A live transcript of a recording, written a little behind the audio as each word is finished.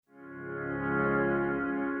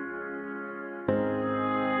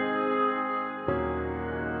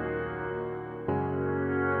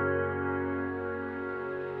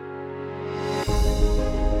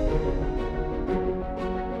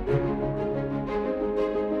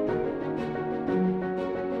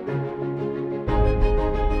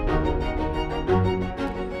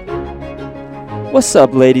What's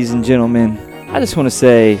up, ladies and gentlemen? I just want to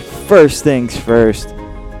say, first things first,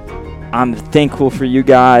 I'm thankful for you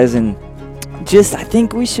guys, and I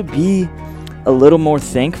think we should be a little more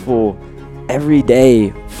thankful every day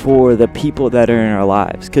for the people that are in our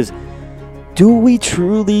lives. Because do we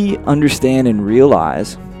truly understand and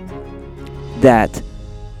realize that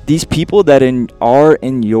these people that are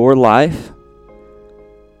in your life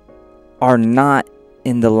are not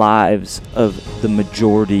in the lives of the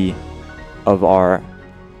majority of our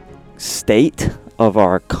state, of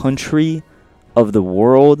our country, of the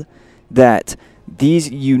world, that these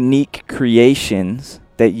unique creations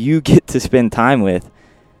that you get to spend time with,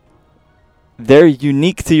 they're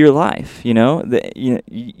unique to your life,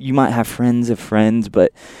 you might have friends of friends,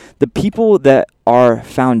 but the people that are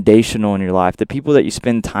foundational in your life, the people that you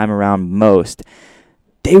spend time around most,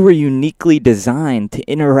 they were uniquely designed to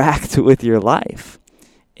interact with your life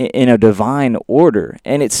in a divine order.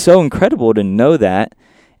 And it's so incredible to know that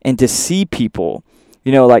and to see people,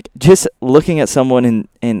 like just looking at someone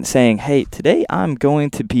and saying, hey, today I'm going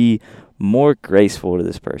to be more graceful to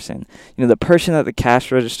this person. The person at the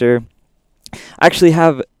cash register. I actually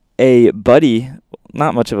have a buddy,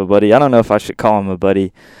 not much of a buddy. I don't know if I should call him a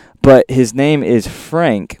buddy, but his name is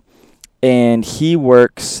Frank, and he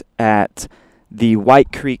works at the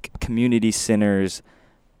White Creek Community Center's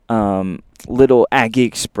little Aggie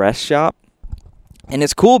Express shop. And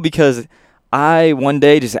it's cool because I one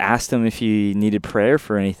day just asked him if he needed prayer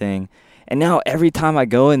for anything. And now every time I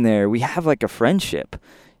go in there, we have like a friendship,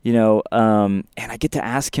 and I get to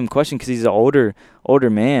ask him questions because he's an older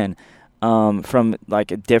man from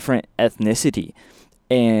like a different ethnicity.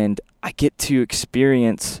 And I get to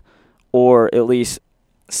experience, or at least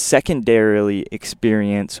secondarily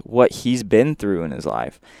experience, what he's been through in his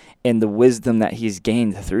life and the wisdom that he's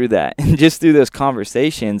gained through that. And just through those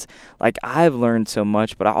conversations, like, I've learned so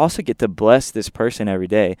much, but I also get to bless this person every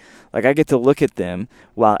day. Like, I get to look at them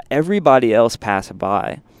while everybody else passes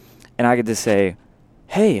by, and I get to say,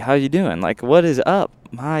 hey, how you doing? Like, what is up,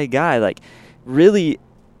 my guy? Like, really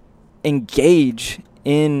engage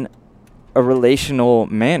in a relational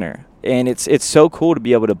manner. And it's so cool to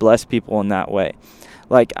be able to bless people in that way.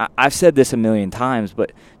 Like, I've said this a million times,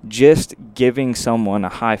 but just giving someone a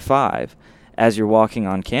high five as you're walking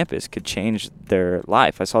on campus could change their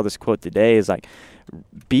life. I saw this quote today, is like,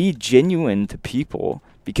 be genuine to people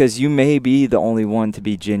because you may be the only one to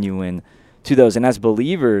be genuine to those. And as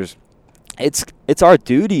believers, it's our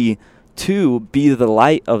duty to be the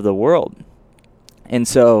light of the world. And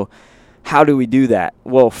so how do we do that?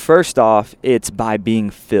 Well, first off, it's by being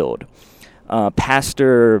filled.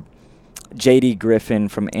 Pastor J.D. Griffin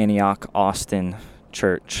from Antioch, Austin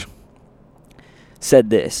Church said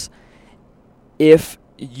this: if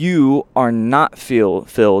you are not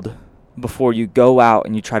filled before you go out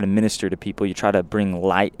and you try to minister to people, you try to bring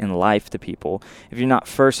light and life to people, if you're not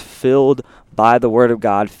first filled by the Word of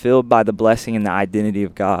God, filled by the blessing and the identity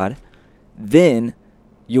of God, then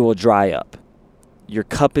you will dry up. Your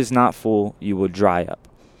cup is not full, you will dry up.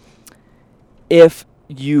 If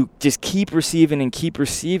you just keep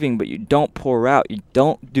receiving, but you don't pour out, you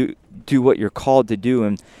don't do what you're called to do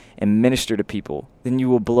and minister to people, then you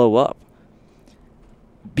will blow up.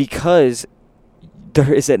 Because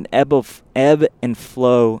there is an ebb and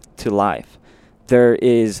flow to life.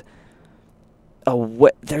 There's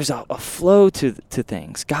a flow to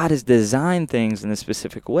things. God has designed things in a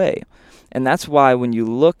specific way. And that's why when you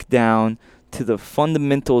look down to the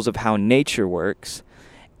fundamentals of how nature works,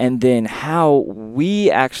 and then how we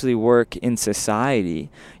actually work in society,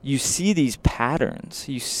 you see these patterns.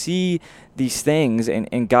 You see these things,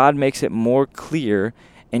 and God makes it more clear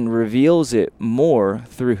and reveals it more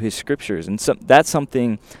through His scriptures. And so that's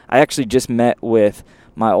something I actually just met with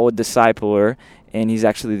my old discipler, and he's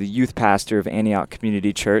actually the youth pastor of Antioch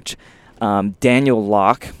Community Church, Daniel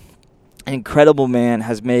Locke. An incredible man,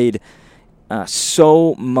 has made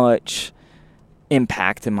so much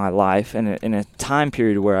impact in my life and in a time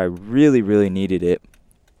period where I really, really needed it.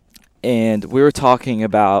 And we were talking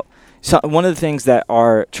about one of the things that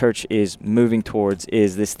our church is moving towards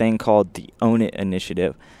is this thing called the Own It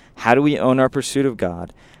initiative. How do we own our pursuit of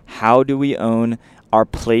God? How do we own our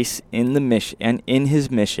place in the mission and in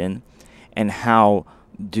His mission? And how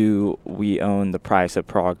do we own the price of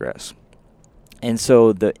progress? And so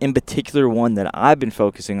in particular one that I've been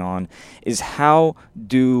focusing on is, how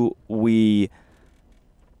do we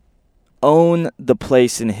own the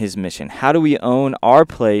place in His mission? How do we own our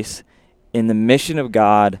place in the mission of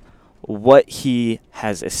God, what He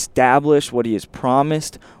has established, what He has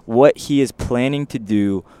promised, what He is planning to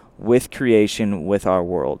do with creation, with our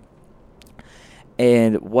world?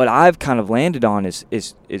 And what I've kind of landed on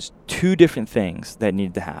is two different things that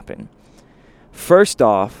need to happen. First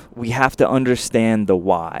off, we have to understand the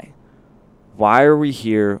why. Why are we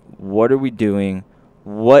here? What are we doing?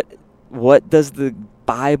 What does the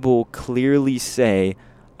Bible clearly say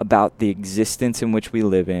about the existence in which we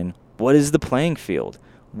live in? What is the playing field?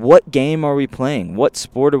 What game are we playing? What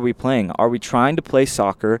sport are we playing? Are we trying to play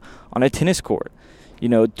soccer on a tennis court?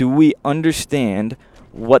 Do we understand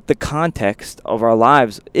what the context of our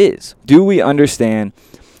lives is? Do we understand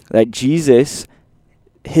that Jesus,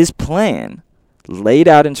 his plan laid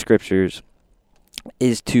out in scriptures,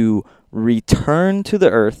 is to return to the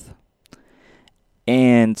earth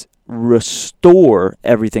and restore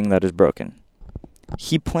everything that is broken?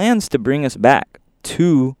 He plans to bring us back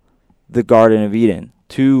to the Garden of Eden,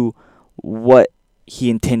 to what he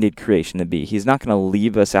intended creation to be. He's not going to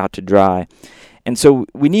leave us out to dry. And so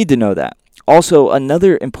we need to know that. Also,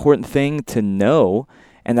 another important thing to know,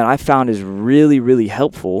 and that I found is really, really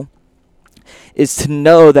helpful, is to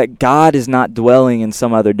know that God is not dwelling in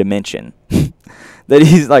some other dimension. That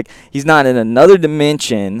he's not in another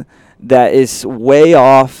dimension that is way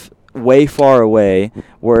off, way far away,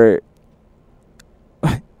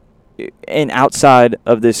 and outside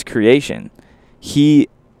of this creation.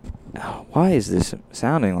 Why is this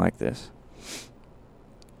sounding like this?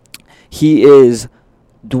 He is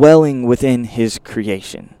dwelling within his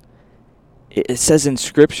creation. It says in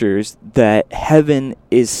scriptures that heaven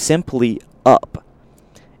is simply up.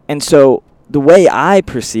 And so the way I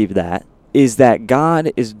perceive that is that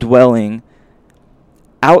God is dwelling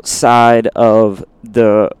outside of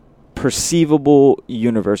the perceivable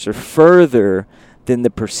universe, or further than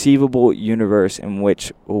the perceivable universe in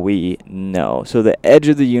which we know. So the edge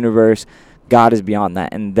of the universe, God is beyond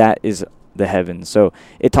that, and that is the heavens. So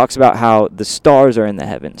it talks about how the stars are in the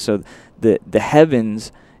heavens. So the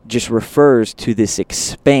heavens just refers to this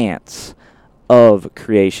expanse of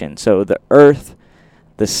creation. So the earth,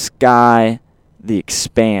 the sky, the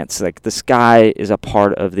expanse, like the sky is a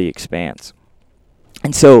part of the expanse.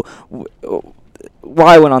 And so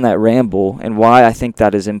why I went on that ramble and why I think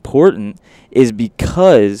that is important is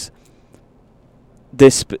because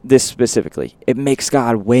this specifically, it makes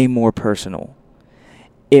God way more personal.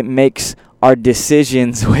 It makes our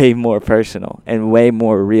decisions way more personal and way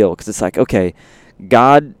more real, because it's like, okay,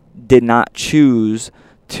 God did not choose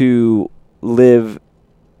to live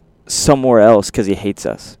somewhere else because he hates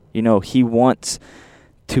us. He wants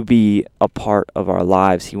to be a part of our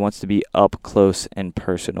lives. He wants to be up close and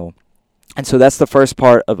personal. And so that's the first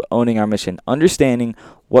part of owning our mission, understanding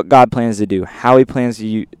what God plans to do, how he plans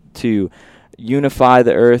to unify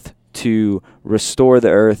the earth, to restore the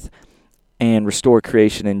earth, and restore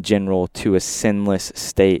creation in general to a sinless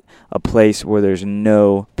state, a place where there's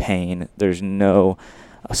no pain, there's no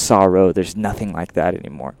sorrow, there's nothing like that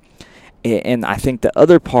anymore. And I think the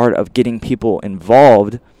other part of getting people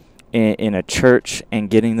involved in a church and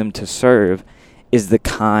getting them to serve is the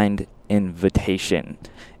kind invitation.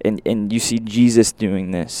 And you see Jesus doing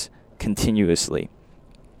this continuously.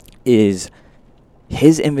 Is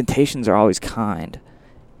his invitations are always kind.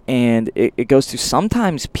 And it goes to,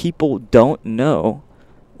 sometimes people don't know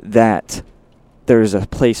that there's a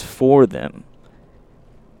place for them.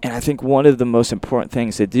 And I think one of the most important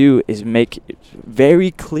things to do is make it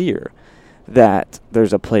very clear that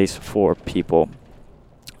there's a place for people.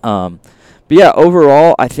 But yeah,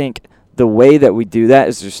 overall, I think the way that we do that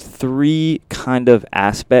is there's three kind of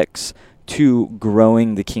aspects to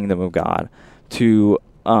growing the kingdom of God, to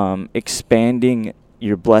expanding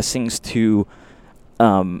your blessings, to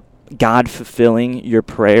God fulfilling your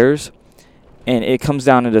prayers. And it comes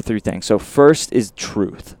down into three things. So first is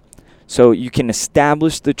truth. So you can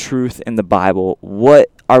establish the truth in the Bible. What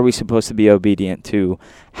are we supposed to be obedient to?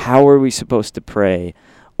 How are we supposed to pray?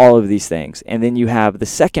 All of these things. And then you have the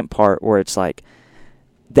second part where it's like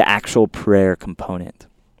the actual prayer component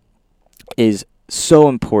is so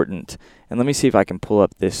important. And let me see if I can pull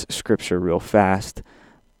up this scripture real fast.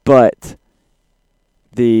 But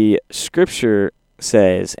the scripture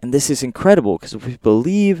says, and this is incredible, because if we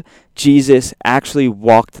believe Jesus actually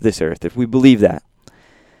walked this earth, if we believe that,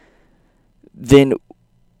 then,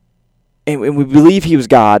 and we believe he was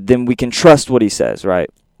God, then we can trust what he says, right?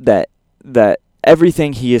 That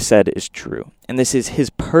everything he has said is true. And this is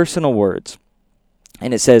his personal words.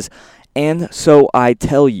 And it says, "And so I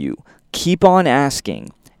tell you, keep on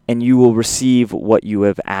asking, and you will receive what you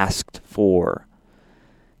have asked for.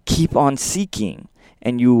 Keep on seeking,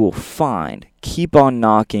 and you will find. Keep on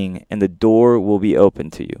knocking, and the door will be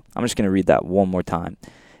open to you." I'm just going to read that one more time.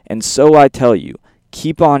 "And so I tell you,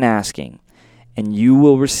 keep on asking, and you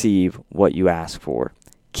will receive what you ask for.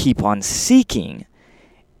 Keep on seeking,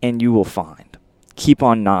 and you will find. Keep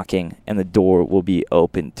on knocking, and the door will be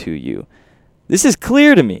open to you. This is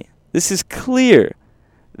clear to me. This is clear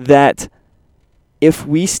that if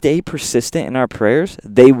we stay persistent in our prayers,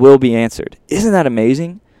 they will be answered. Isn't that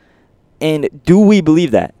amazing? And do we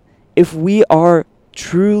believe that? If we are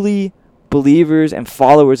truly believers and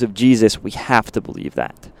followers of Jesus, we have to believe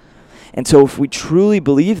that. And so if we truly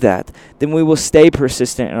believe that, then we will stay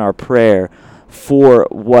persistent in our prayer for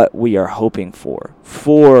what we are hoping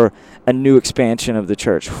for a new expansion of the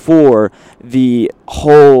church, for the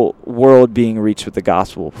whole world being reached with the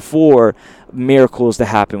gospel, for miracles to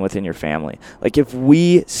happen within your family. Like, if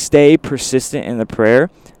we stay persistent in the prayer,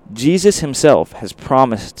 Jesus himself has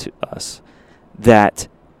promised to us that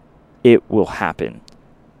it will happen.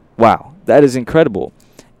 Wow, that is incredible.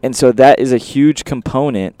 And so that is a huge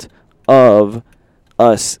component of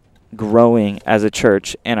us growing as a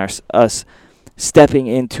church and us stepping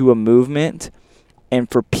into a movement, and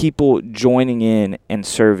for people joining in and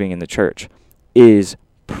serving in the church is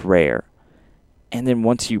prayer. And then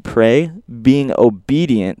once you pray, being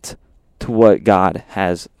obedient to what God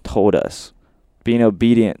has told us, being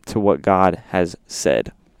obedient to what God has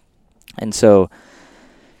said. And so,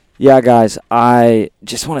 yeah, guys, I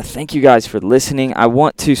just want to thank you guys for listening. I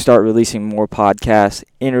want to start releasing more podcasts,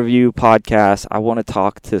 interview podcasts. I want to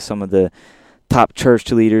talk to some of the top church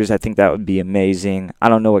leaders. I think that would be amazing. I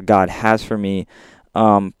don't know what God has for me.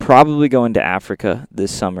 Probably going to Africa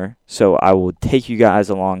this summer, so I will take you guys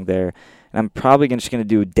along there, and I'm probably just going to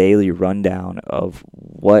do a daily rundown of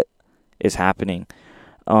what is happening.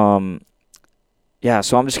 So I'm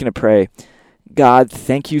just going to pray. God,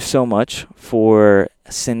 thank you so much for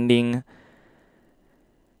sending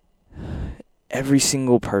every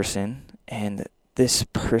single person, and this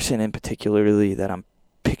person in particularly that I'm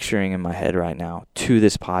picturing in my head right now, to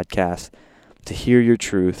this podcast, to hear your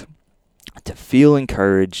truth, to feel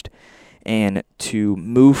encouraged, and to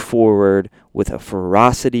move forward with a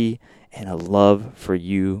ferocity and a love for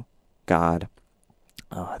you, God.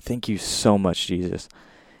 Thank you so much, Jesus.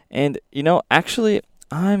 And, actually,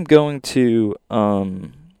 I'm going to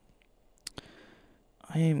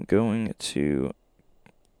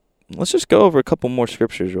let's just go over a couple more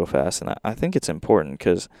scriptures real fast, and I think it's important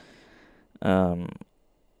because,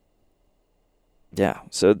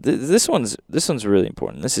 so this one's really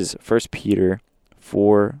important. This is 1 Peter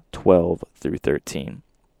 4:12 through 13.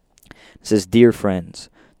 It says, "Dear friends,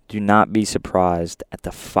 do not be surprised at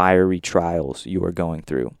the fiery trials you are going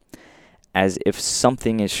through, as if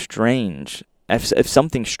something strange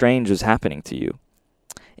was happening to you.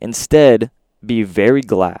 Instead, be very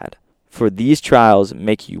glad, for these trials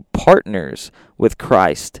make you partners with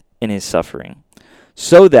Christ in his suffering,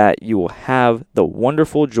 so that you will have the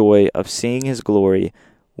wonderful joy of seeing his glory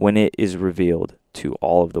when it is revealed to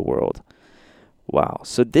all of the world." Wow.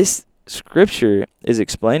 So this scripture is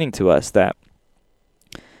explaining to us that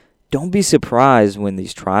don't be surprised when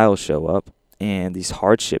these trials show up and these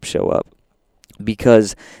hardships show up,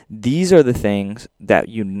 because these are the things that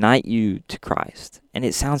unite you to Christ. And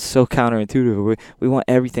it sounds so counterintuitive. We want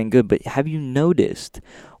everything good, but have you noticed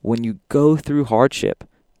when you go through hardship,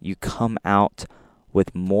 you come out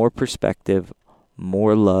with more perspective,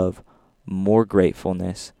 more love, more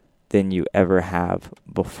gratefulness than you ever have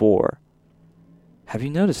before? Have you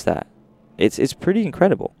noticed that? It's pretty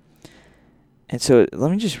incredible. And so let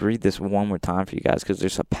me just read this one more time for you guys, because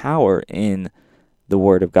there's a power in the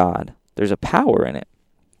Word of God. There's a power in it.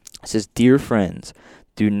 It says, "Dear friends,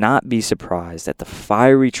 do not be surprised at the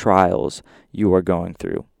fiery trials you are going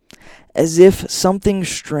through, as if something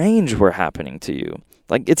strange were happening to you."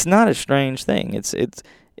 Like, it's not a strange thing.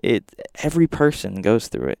 Every person goes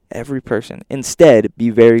through it. Every person. "Instead, be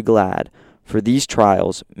very glad, for these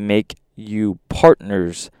trials make you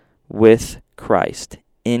partners with Christ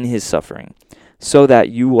in his suffering, so that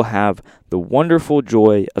you will have the wonderful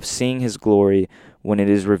joy of seeing his glory when it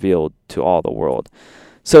is revealed to all the world."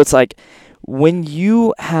 So it's like, when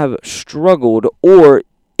you have struggled, or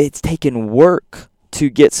it's taken work to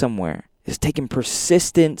get somewhere, it's taken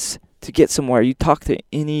persistence to get somewhere. You talk to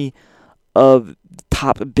any of the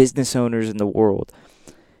top business owners in the world,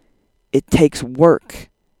 it takes work,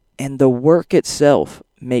 and the work itself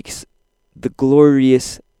makes the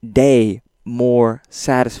glorious day more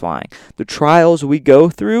satisfying. The trials we go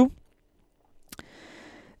through,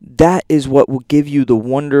 that is what will give you the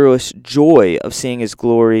wondrous joy of seeing his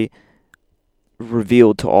glory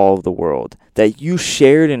revealed to all of the world. That you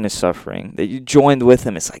shared in his suffering, that you joined with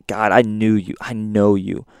him. It's like, God, I knew you. I know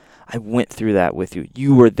you. I went through that with you.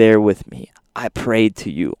 You were there with me. I prayed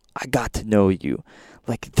to you. I got to know you.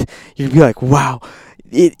 Like, you'd be like, wow,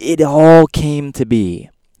 it all came to be.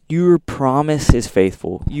 Your promise is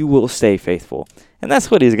faithful. You will stay faithful. And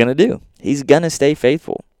that's what he's going to do. He's going to stay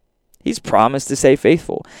faithful. He's promised to stay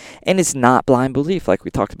faithful. And it's not blind belief like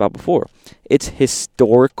we talked about before. It's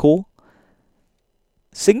historical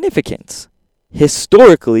significance.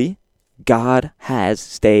 Historically, God has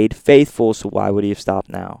stayed faithful, so why would he have stopped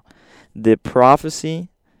now? The prophecy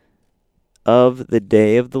of the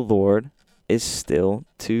day of the Lord is still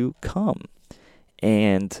to come.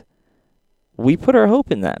 And we put our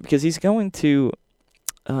hope in that because he's going to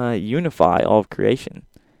unify all of creation.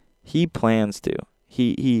 He plans to.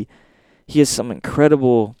 He has some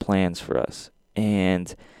incredible plans for us.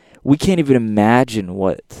 And we can't even imagine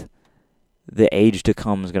what the age to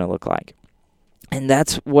come is going to look like. And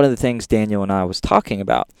that's one of the things Daniel and I was talking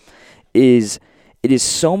about, is it is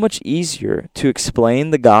so much easier to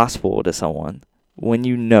explain the gospel to someone when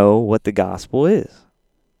you know what the gospel is.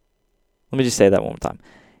 Let me just say that one more time.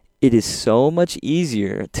 It is so much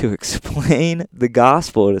easier to explain the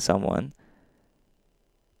gospel to someone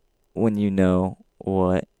when you know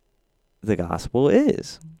what the gospel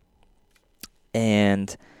is.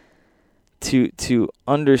 And to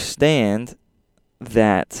understand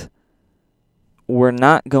that we're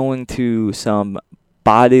not going to some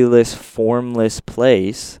bodiless, formless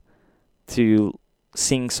place to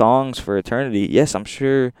sing songs for eternity. Yes, I'm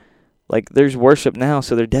sure, there's worship now,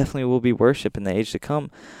 so there definitely will be worship in the age to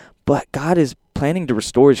come. But God is planning to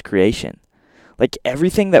restore his creation.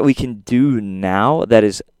 Everything that we can do now that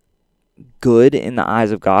is good in the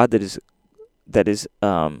eyes of God, that is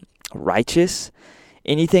righteous,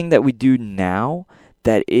 anything that we do now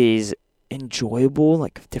that is enjoyable,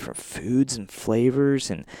 like different foods and flavors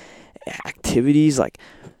and activities,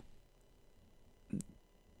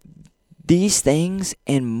 these things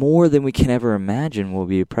and more than we can ever imagine will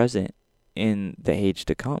be present in the age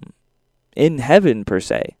to come. In heaven, per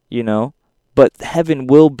se, but heaven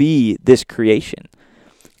will be this creation.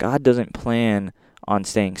 God doesn't plan on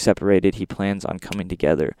staying separated. He plans on coming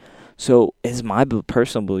together. So it's my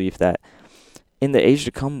personal belief that in the age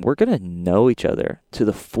to come, we're going to know each other to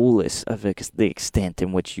the fullest of the extent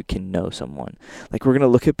in which you can know someone. We're going to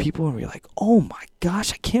look at people and be like, oh my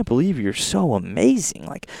gosh, I can't believe you're so amazing.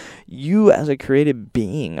 You as a created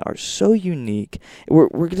being are so unique.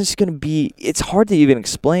 We're just going to be, it's hard to even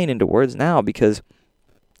explain into words now, because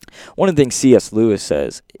one of the things C.S. Lewis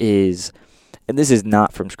says is, and this is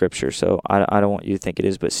not from Scripture, so I don't want you to think it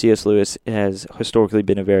is, but C.S. Lewis has historically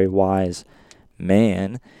been a very wise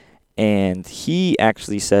man. And he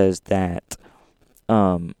actually says that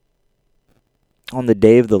on the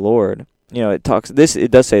day of the Lord, it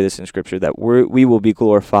does say this in Scripture, that we will be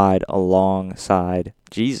glorified alongside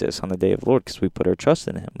Jesus on the day of the Lord because we put our trust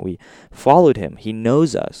in him. We followed him. He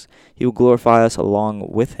knows us. He will glorify us along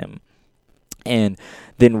with him. And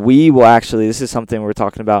then we will actually, this is something we're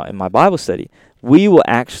talking about in my Bible study, we will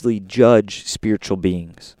actually judge spiritual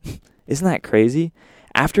beings. Isn't that crazy?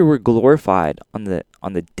 After we're glorified on the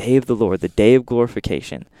day of the Lord, the day of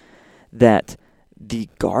glorification, that the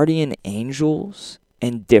guardian angels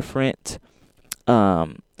and different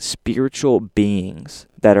spiritual beings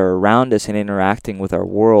that are around us and interacting with our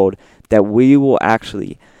world, that we will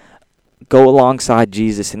actually go alongside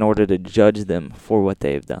Jesus in order to judge them for what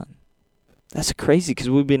they've done. That's crazy, because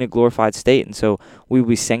we'll be in a glorified state, and so we'll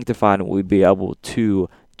be sanctified and we'll be able to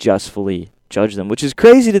justly judge them, which is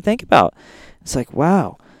crazy to think about. It's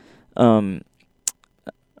wow.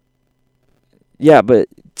 Yeah, but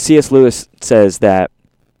C.S. Lewis says that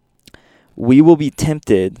we will be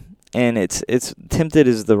tempted, and it's tempted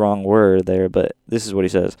is the wrong word there, but this is what he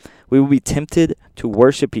says. We will be tempted to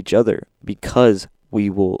worship each other because we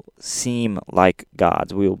will seem like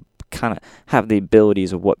gods. We will kind of have the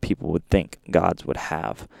abilities of what people would think gods would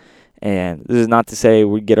have. And this is not to say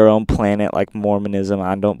we get our own planet like Mormonism.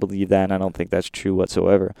 I don't believe that, and I don't think that's true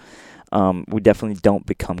whatsoever. We definitely don't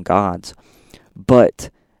become gods. But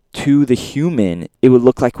to the human, it would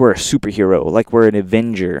look like we're a superhero, like we're an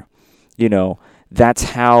Avenger. That's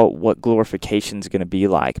what glorification is going to be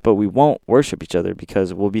like. But we won't worship each other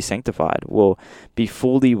because we'll be sanctified. We'll be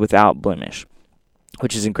fully without blemish,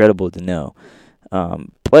 which is incredible to know.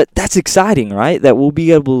 But that's exciting, right? That we'll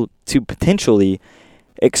be able to potentially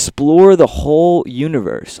explore the whole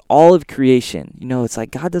universe, all of creation. It's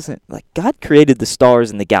God created the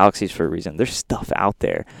stars and the galaxies for a reason. There's stuff out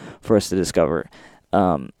there for us to discover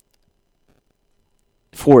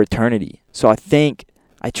for eternity. So I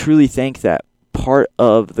truly think that part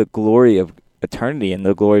of the glory of eternity and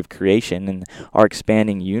the glory of creation and our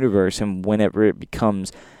expanding universe, and whenever it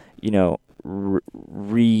becomes,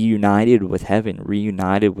 reunited with heaven,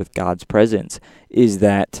 reunited with God's presence, is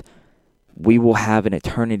that we will have an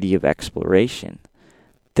eternity of exploration.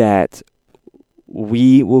 that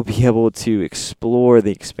we will be able to explore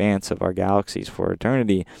the expanse of our galaxies for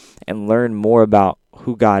eternity and learn more about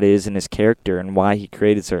who God is and his character and why he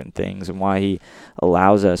created certain things and why he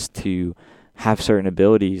allows us to have certain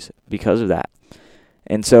abilities because of that.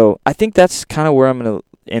 And so I think that's kind of where I'm going to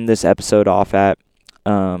end this episode off at.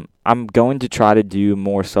 I'm going to try to do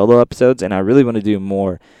more solo episodes, and I really want to do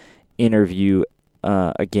more interview,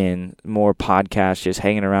 more podcasts, just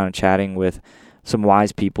hanging around and chatting with some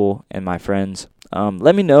wise people and my friends.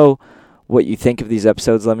 Let me know what you think of these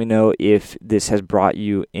episodes. Let me know if this has brought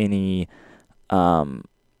you any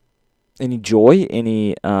joy,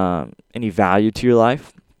 any value to your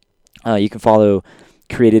life. You can follow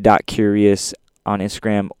created.curious on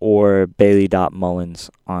Instagram or bailey.mullins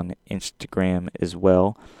on Instagram as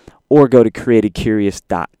well. Or go to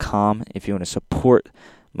createdcurious.com if you want to support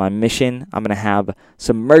my mission. I'm going to have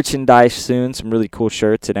some merchandise soon, some really cool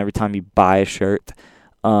shirts, and every time you buy a shirt,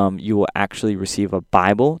 you will actually receive a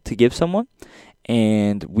Bible to give someone,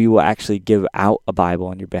 and we will actually give out a Bible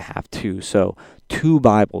on your behalf too. So 2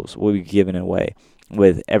 Bibles will be given away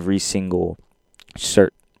with every single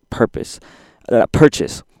shirt purchase,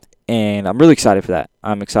 and I'm really excited for that.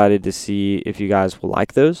 I'm excited to see if you guys will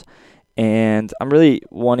like those, and I'm really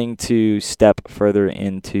wanting to step further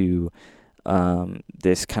into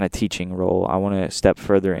this kind of teaching role. I want to step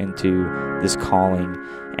further into this calling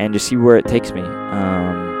and just see where it takes me.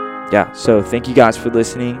 So thank you guys for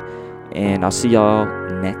listening, and I'll see y'all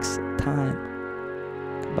next time.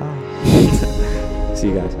 Goodbye. See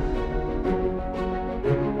you guys.